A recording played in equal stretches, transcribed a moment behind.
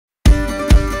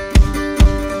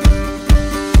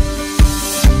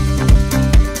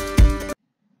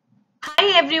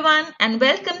everyone and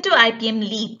welcome to IPM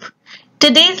Leap.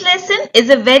 Today's lesson is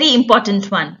a very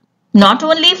important one, not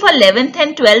only for 11th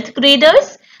and 12th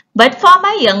graders, but for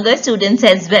my younger students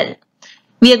as well.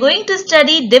 We are going to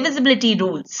study divisibility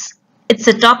rules. It's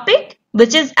a topic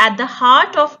which is at the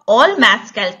heart of all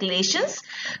maths calculations,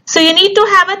 so you need to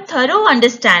have a thorough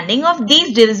understanding of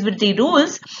these divisibility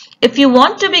rules if you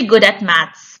want to be good at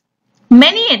maths.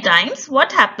 Many a times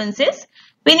what happens is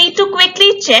we need to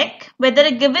quickly check whether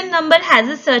a given number has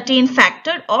a certain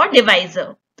factor or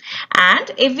divisor.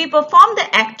 And if we perform the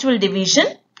actual division,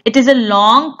 it is a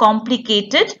long,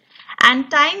 complicated and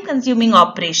time-consuming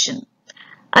operation.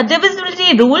 A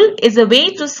divisibility rule is a way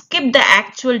to skip the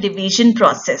actual division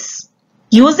process.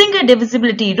 Using a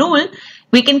divisibility rule,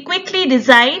 we can quickly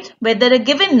decide whether a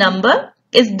given number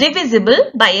is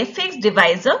divisible by a fixed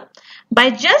divisor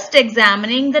by just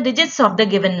examining the digits of the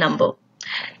given number.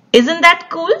 Isn't that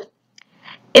cool?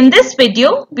 In this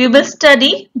video, we will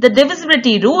study the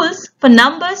divisibility rules for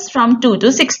numbers from 2 to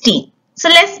 16. So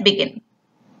let's begin.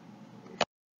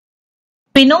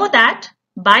 We know that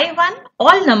by 1,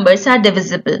 all numbers are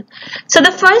divisible. So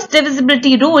the first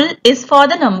divisibility rule is for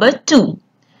the number 2.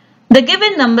 The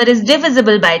given number is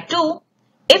divisible by 2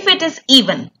 if it is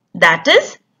even. That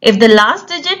is, if the last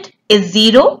digit is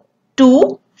 0,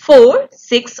 2, 4,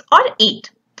 6 or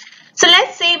 8. So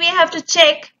let's say we have to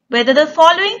check whether the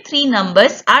following three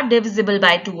numbers are divisible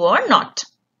by 2 or not.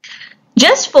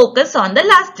 Just focus on the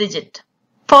last digit.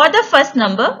 For the first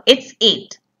number, it's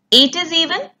 8. 8 is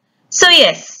even. So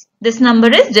yes, this number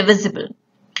is divisible.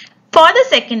 For the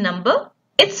second number,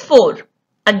 it's 4.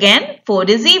 Again, 4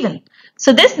 is even.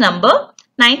 So this number,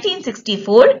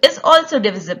 1964, is also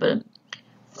divisible.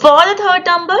 For the third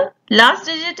number, last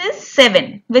digit is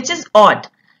 7, which is odd.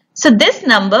 So this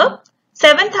number,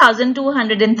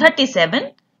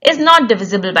 7237, is not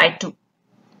divisible by 2.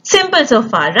 Simple so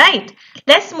far, right?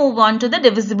 Let's move on to the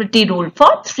divisibility rule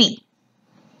for 3.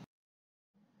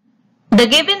 The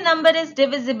given number is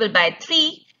divisible by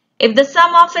 3 if the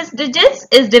sum of its digits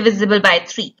is divisible by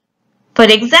 3. For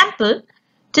example,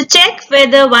 to check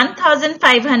whether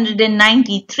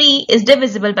 1593 is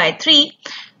divisible by 3,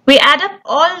 we add up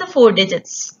all the 4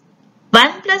 digits.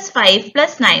 1 plus 5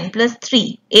 plus 9 plus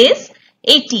 3 is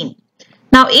 18.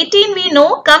 Now 18 we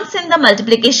know comes in the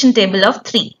multiplication table of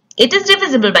 3. It is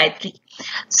divisible by 3.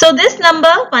 So this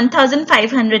number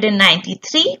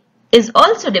 1593 is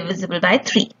also divisible by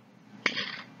 3.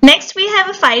 Next we have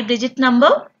a 5-digit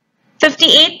number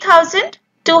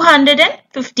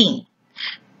 58,215.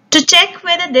 To check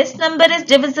whether this number is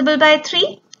divisible by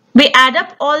 3, we add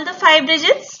up all the 5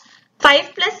 digits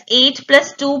 5 plus 8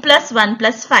 plus 2 plus 1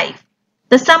 plus 5.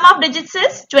 The sum of digits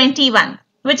is 21,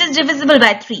 which is divisible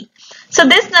by 3. So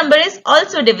this number is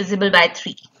also divisible by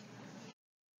 3.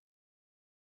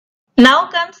 Now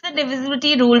comes the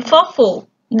divisibility rule for 4.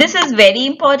 This is very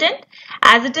important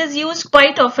as it is used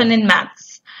quite often in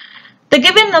maths. The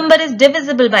given number is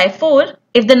divisible by 4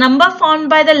 if the number formed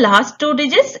by the last 2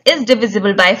 digits is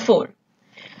divisible by 4.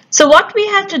 So what we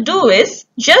have to do is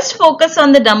just focus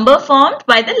on the number formed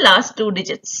by the last 2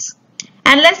 digits.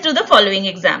 And let's do the following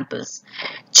examples.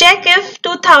 Check if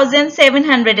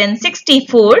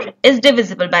 2764 is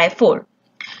divisible by 4.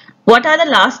 What are the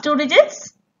last 2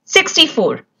 digits?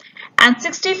 64. And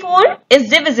 64 is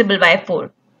divisible by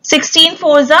 4. 16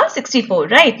 fours are 64,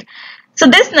 right? So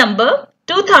this number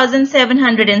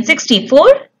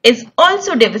 2764 is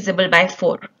also divisible by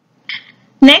 4.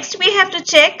 Next we have to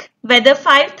check whether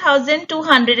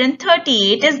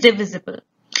 5238 is divisible.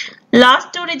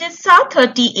 Last 2 digits are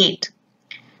 38.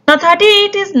 Now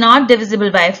 38 is not divisible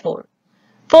by 4.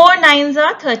 4 nines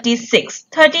are 36.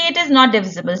 38 is not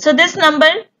divisible. So this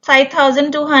number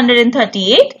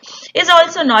 5238 is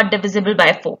also not divisible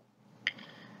by 4.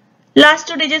 Last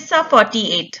 2 digits are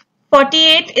 48.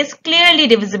 48 is clearly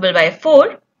divisible by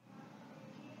 4.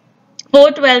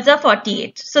 4 12s are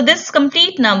 48. So this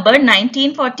complete number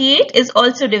 1948 is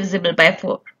also divisible by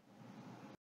 4.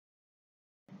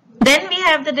 Then we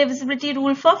have the divisibility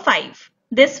rule for 5.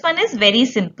 This one is very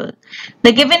simple.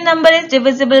 The given number is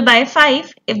divisible by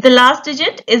 5 if the last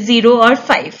digit is 0 or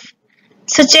 5.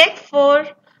 So check for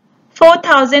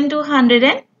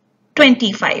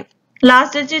 4225.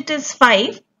 Last digit is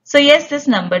 5. So yes, this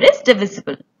number is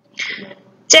divisible.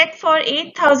 Check for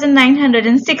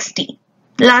 8960.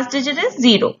 Last digit is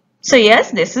 0. So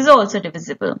yes, this is also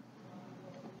divisible.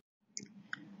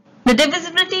 The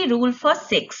divisibility rule for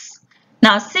 6.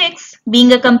 Now 6,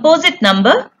 being a composite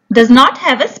number, does not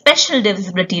have a special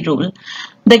divisibility rule.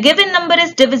 The given number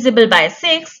is divisible by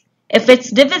 6 if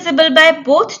it's divisible by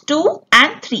both 2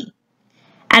 and 3.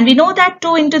 And we know that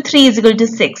 2 into 3 is equal to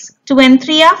 6. 2 and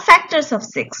 3 are factors of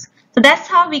 6. So that's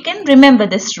how we can remember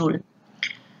this rule.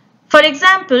 For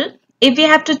example, if we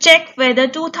have to check whether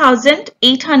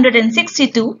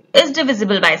 2862 is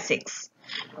divisible by 6.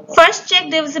 First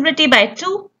check divisibility by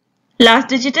 2. Last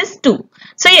digit is 2.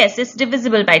 So yes, it's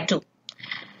divisible by 2.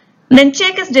 Then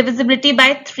check its divisibility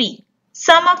by 3.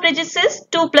 Sum of digits is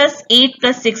 2 plus 8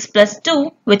 plus 6 plus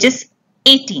 2, which is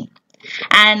 18.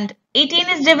 And 18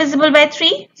 is divisible by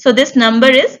 3. So this number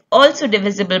is also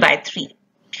divisible by 3.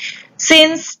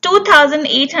 Since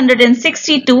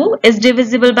 2862 is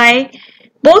divisible by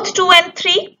both 2 and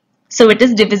 3, so it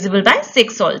is divisible by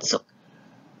 6 also.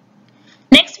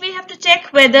 Next we have to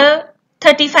check whether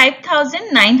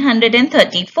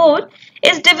 35,934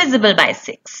 is divisible by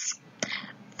 6.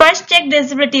 First check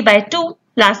divisibility by 2,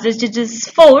 last digit is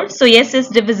 4, so yes, it's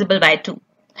divisible by 2.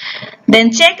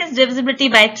 Then check its divisibility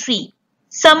by 3.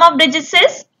 Sum of digits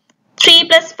is 3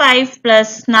 plus 5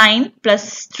 plus 9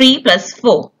 plus 3 plus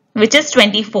 4, which is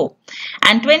 24.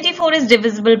 And 24 is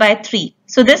divisible by 3.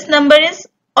 So this number is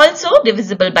also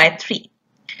divisible by 3.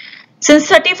 Since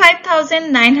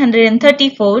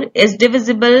 35,934 is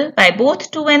divisible by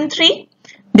both 2 and 3,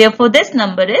 therefore this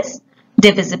number is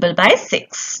divisible by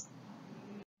 6.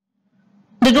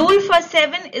 The rule for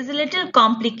 7 is a little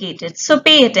complicated, so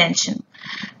pay attention.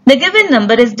 The given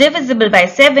number is divisible by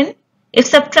 7 if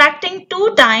subtracting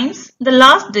 2 times the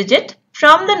last digit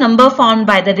from the number found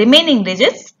by the remaining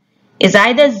digits is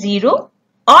either 0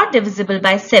 or divisible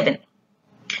by 7.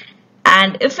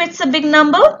 And if it's a big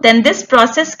number, then this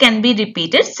process can be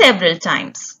repeated several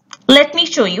times. Let me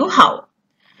show you how.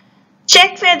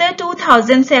 Check whether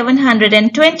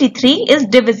 2723 is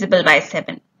divisible by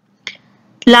 7.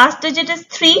 Last digit is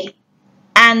 3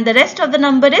 and the rest of the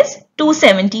number is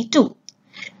 272.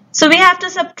 So we have to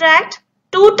subtract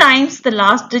 2 times the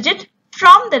last digit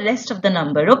from the rest of the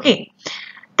number. Okay,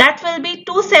 that will be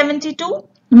 272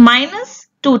 minus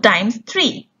 2 times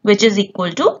 3, which is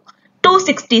equal to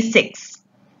 266.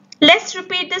 Let's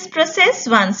repeat this process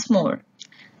once more.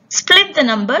 Split the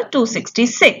number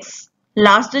 266.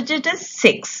 Last digit is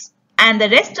 6 and the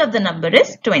rest of the number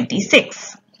is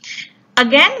 26.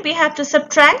 Again, we have to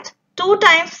subtract 2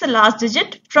 times the last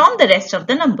digit from the rest of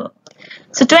the number.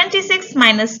 So 26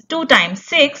 minus 2 times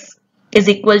 6 is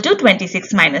equal to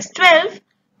 26 minus 12,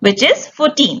 which is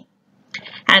 14.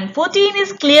 And 14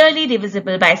 is clearly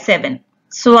divisible by 7.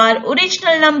 So our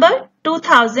original number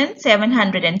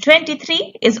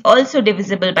 2723 is also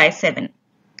divisible by 7.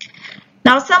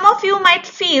 Now some of you might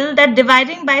feel that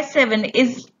dividing by 7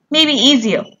 is maybe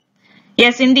easier.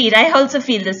 Yes, indeed, I also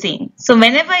feel the same. So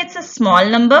whenever it's a small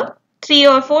number, 3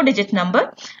 or 4 digit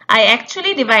number, I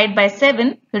actually divide by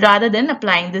 7 rather than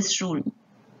applying this rule.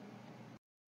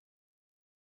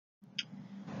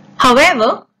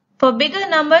 However, for bigger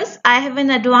numbers, I have an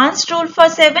advanced rule for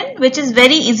 7 which is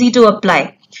very easy to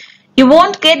apply. You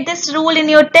won't get this rule in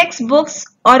your textbooks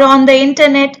or on the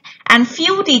internet, and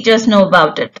few teachers know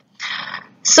about it.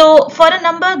 So for a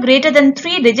number greater than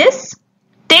 3 digits,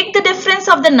 take the difference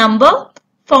of the number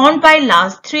found by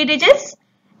last 3 digits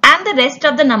and the rest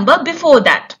of the number before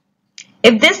that.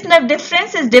 If this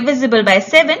difference is divisible by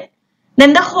 7,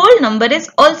 then the whole number is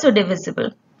also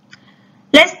divisible.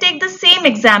 Let's take the same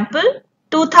example,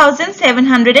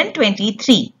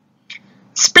 2723.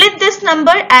 Split this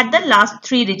number at the last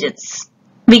 3 digits.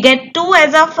 We get 2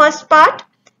 as our first part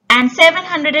and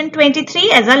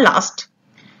 723 as our last.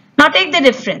 Now take the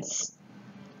difference.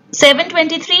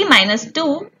 723 minus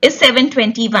 2 is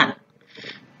 721.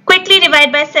 Quickly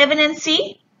divide by 7 and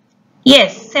see.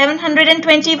 Yes,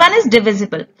 721 is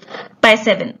divisible by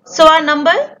 7. So our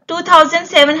number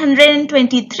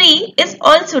 2723 is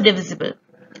also divisible.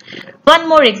 One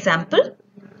more example.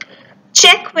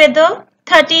 Check whether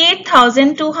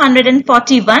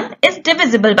 38,241 is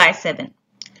divisible by 7.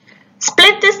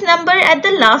 Split this number at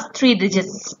the last 3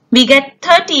 digits. We get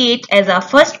 38 as our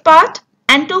first part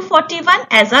and 241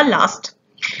 as our last.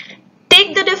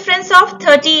 Take the difference of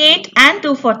 38 and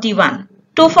 241.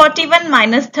 241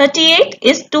 minus 38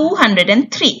 is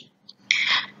 203.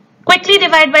 Quickly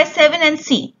divide by 7 and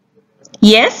see.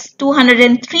 Yes,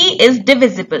 203 is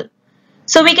divisible.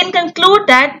 So we can conclude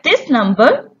that this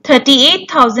number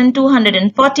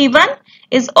 38,241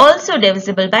 is also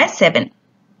divisible by 7.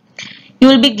 You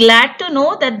will be glad to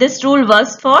know that this rule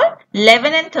works for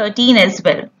 11 and 13 as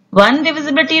well. One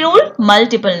divisibility rule,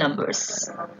 multiple numbers.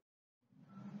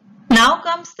 Now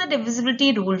comes the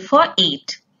divisibility rule for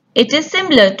 8. It is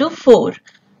similar to 4.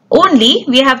 Only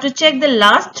we have to check the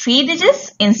last 3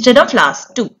 digits instead of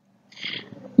last 2.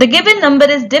 The given number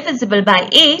is divisible by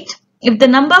 8 if the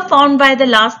number found by the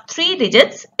last 3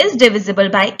 digits is divisible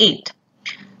by 8.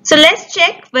 So let's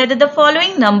check whether the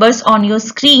following numbers on your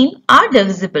screen are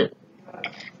divisible.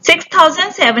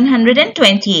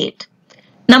 6,728.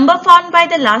 Number formed by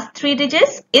the last three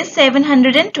digits is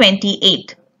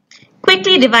 728.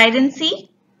 Quickly divide and see.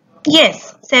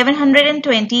 Yes,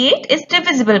 728 is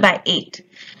divisible by 8.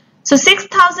 So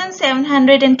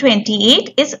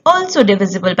 6,728 is also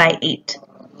divisible by 8.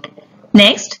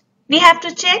 Next, we have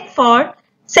to check for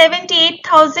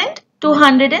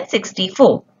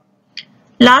 78,264.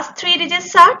 Last three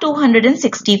digits are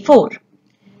 264.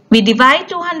 We divide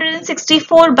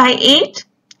 264 by 8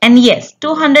 and yes,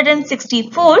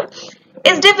 264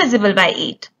 is divisible by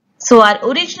 8. So our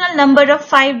original number of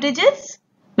 5 digits,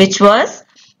 which was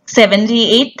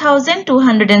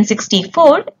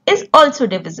 78,264, is also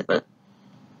divisible.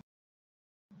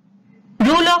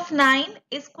 Rule of 9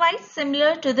 is quite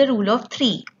similar to the rule of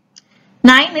 3.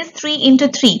 9 is 3 into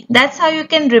 3. That's how you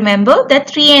can remember that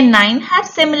 3 and 9 have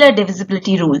similar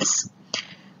divisibility rules.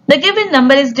 The given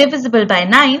number is divisible by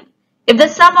 9 if the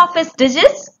sum of its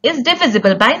digits is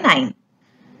divisible by 9.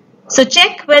 So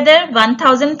check whether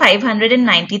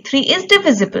 1593 is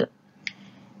divisible.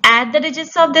 Add the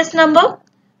digits of this number.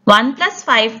 1 plus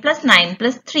 5 plus 9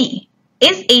 plus 3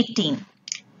 is 18.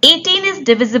 18 is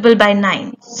divisible by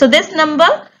 9. So this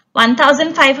number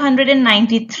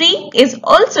 1593 is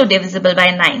also divisible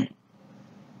by 9.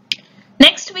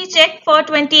 Next we check for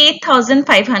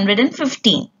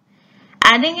 28,515.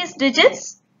 Adding its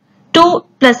digits, 2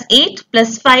 plus 8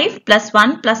 plus 5 plus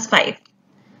 1 plus 5.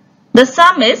 The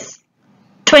sum is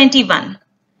 21.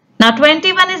 Now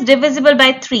 21 is divisible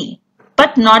by 3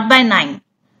 but not by 9.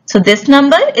 So this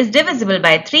number is divisible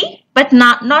by 3 but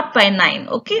not by 9.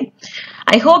 Okay.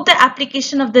 I hope the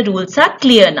application of the rules are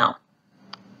clear now.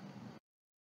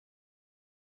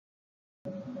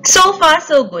 So far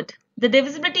so good. The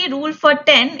divisibility rule for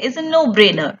 10 is a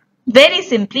no-brainer. Very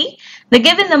simply, the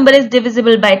given number is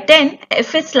divisible by 10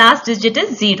 if its last digit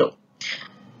is 0.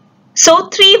 So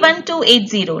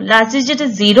 31280, last digit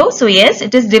is 0, so yes,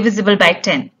 it is divisible by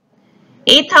 10.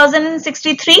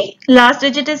 8063, last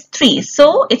digit is 3,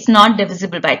 so it's not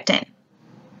divisible by 10.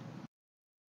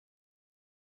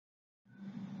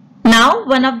 Now,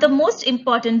 one of the most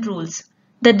important rules,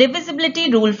 the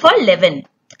divisibility rule for 11.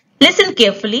 Listen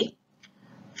carefully.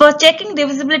 For checking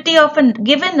divisibility of a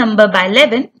given number by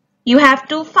 11, you have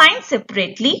to find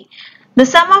separately the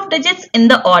sum of digits in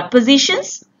the odd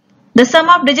positions, the sum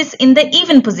of digits in the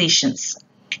even positions.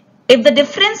 If the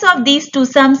difference of these two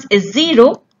sums is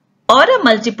 0 or a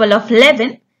multiple of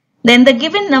 11, then the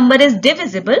given number is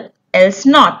divisible, else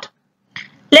not.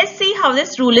 Let's see how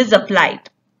this rule is applied.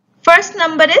 First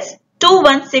number is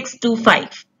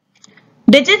 21625.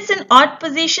 Digits in odd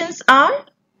positions are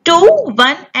 2,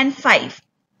 1 and 5.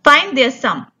 Find their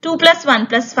sum, 2 plus 1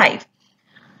 plus 5.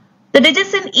 The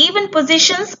digits in even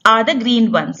positions are the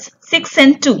green ones, 6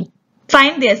 and 2.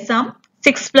 Find their sum,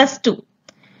 6 plus 2.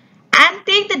 And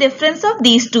take the difference of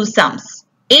these two sums.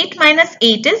 8 minus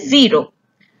 8 is 0.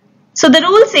 So the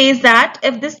rule says that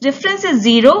if this difference is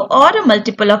 0 or a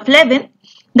multiple of 11,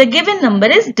 the given number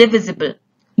is divisible.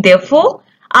 Therefore,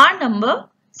 our number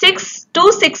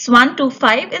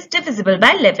 26125 is divisible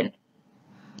by 11.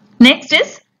 Next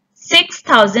is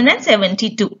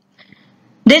 6072.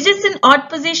 Digits in odd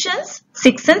positions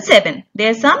 6 and 7,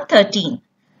 their sum 13.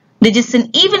 Digits in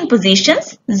even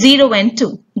positions 0 and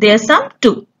 2, their sum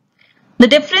 2. The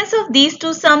difference of these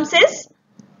two sums is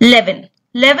 11.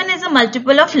 11 is a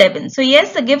multiple of 11. So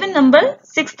yes, the given number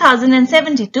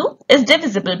 6072 is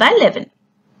divisible by 11.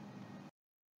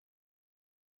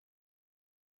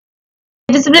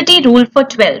 Divisibility rule for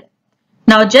 12.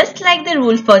 Now just like the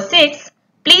rule for 6,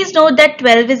 please note that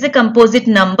 12 is a composite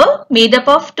number made up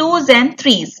of 2's and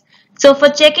 3's. So for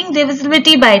checking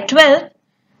divisibility by 12,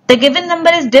 the given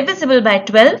number is divisible by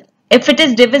 12 if it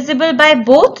is divisible by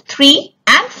both 3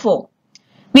 and 4.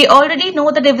 We already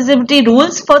know the divisibility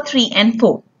rules for 3 and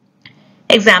 4.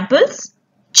 Examples.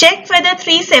 Check whether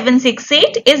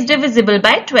 3768 is divisible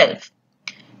by 12.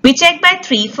 We check by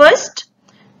 3 first.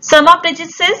 Sum of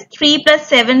digits is 3 plus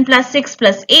 7 plus 6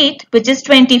 plus 8, which is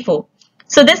 24.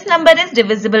 So this number is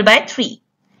divisible by 3.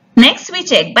 Next we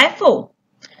check by 4.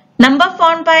 Number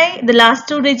formed by the last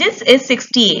two digits is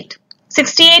 68.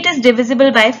 68 is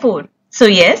divisible by 4. So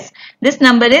yes, this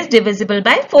number is divisible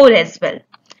by 4 as well.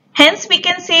 Hence we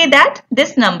can say that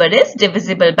this number is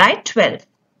divisible by 12.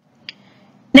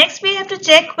 Next we have to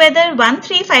check whether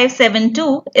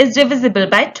 13572 is divisible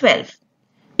by 12.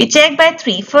 We check by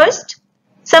 3 first.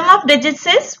 Sum of digits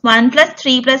is 1 plus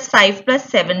 3 plus 5 plus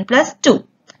 7 plus 2,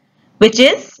 which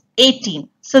is 18.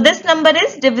 So this number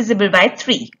is divisible by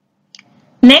 3.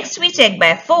 Next we check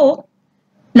by 4.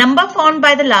 Number formed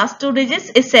by the last two digits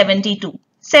is 72.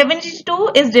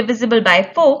 72 is divisible by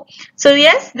 4. So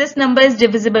yes, this number is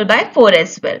divisible by 4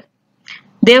 as well.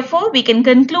 Therefore, we can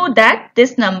conclude that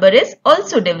this number is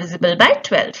also divisible by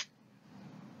 12.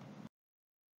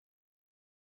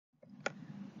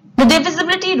 The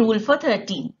divisibility rule for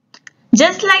 13.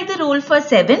 Just like the rule for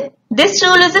 7, this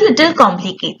rule is a little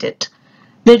complicated.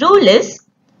 The rule is,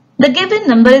 the given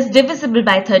number is divisible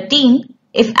by 13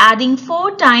 if adding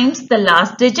 4 times the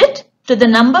last digit to the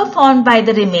number formed by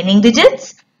the remaining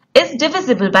digits is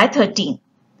divisible by 13.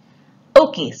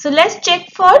 Okay, so let's check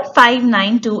for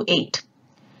 5928.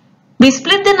 We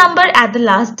split the number at the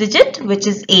last digit, which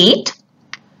is 8.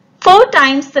 4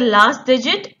 times the last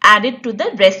digit added to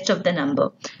the rest of the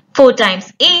number. 4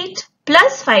 times 8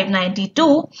 plus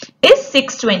 592 is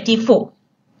 624.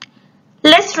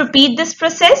 Let's repeat this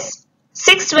process.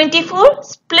 624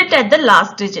 split at the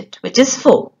last digit, which is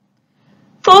 4.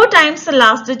 4 times the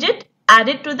last digit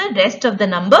added to the rest of the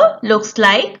number looks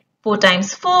like 4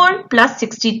 times 4 plus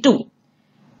 62.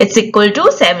 It's equal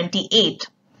to 78.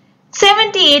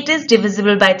 78 is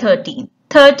divisible by 13.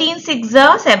 13 6s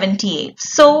are 78.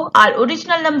 So our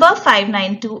original number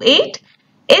 5928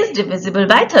 is divisible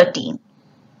by 13.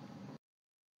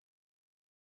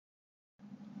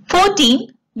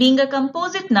 14 being a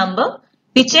composite number,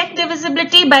 we check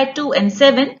divisibility by 2 and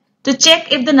 7 to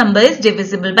check if the number is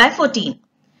divisible by 14.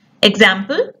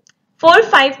 Example,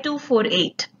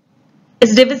 45248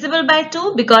 is divisible by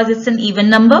 2 because it's an even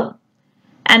number.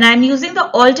 And I am using the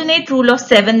alternate rule of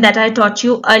 7 that I taught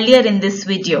you earlier in this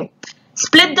video.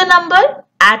 Split the number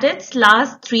at its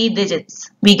last 3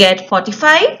 digits. We get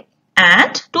 45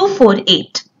 and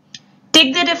 248.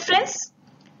 Take the difference.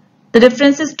 The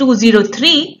difference is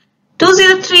 203.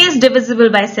 203 is divisible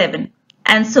by 7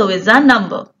 and so is our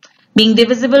number. Being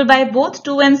divisible by both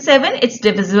 2 and 7, it's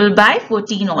divisible by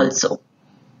 14 also.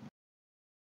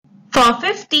 For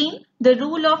 15, the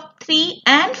rule of 3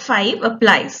 and 5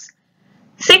 applies.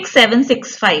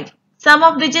 6765. Sum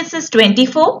of digits is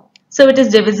 24, so it is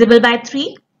divisible by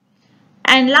 3.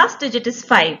 And last digit is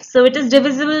 5, so it is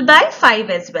divisible by 5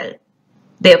 as well.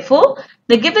 Therefore,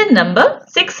 the given number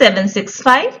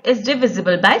 6765 is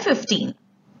divisible by 15.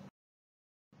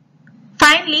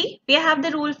 Finally, we have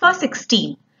the rule for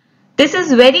 16. This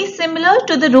is very similar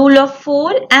to the rule of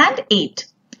 4 and 8.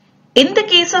 In the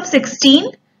case of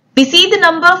 16, we see the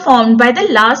number formed by the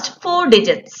last 4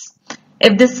 digits.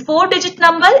 If this 4-digit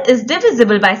number is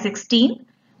divisible by 16,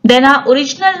 then our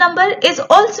original number is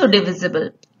also divisible,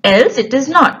 else it is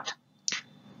not.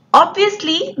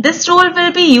 Obviously, this rule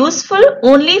will be useful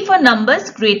only for numbers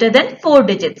greater than 4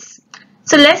 digits.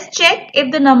 So let's check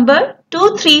if the number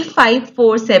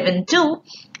 235472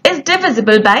 is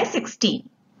divisible by 16.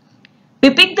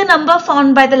 We pick the number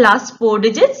formed by the last 4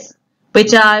 digits,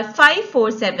 which are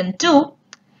 5472,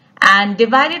 and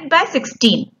divide it by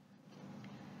 16.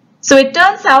 So it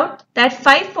turns out that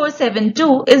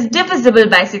 5472 is divisible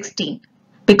by 16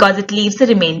 because it leaves the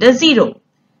remainder 0.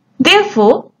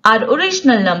 Therefore, our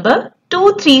original number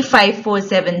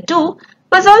 235472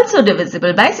 was also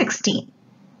divisible by 16.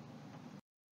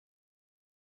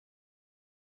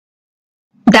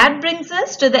 That brings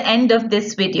us to the end of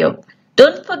this video.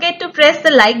 Don't forget to press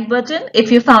the like button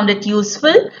if you found it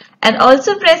useful, and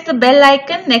also press the bell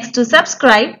icon next to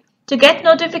subscribe to get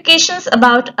notifications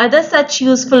about other such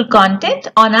useful content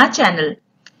on our channel.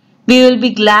 We will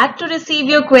be glad to receive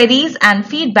your queries and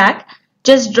feedback.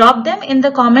 Just drop them in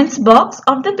the comments box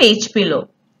of the page below.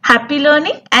 Happy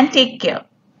learning and take care.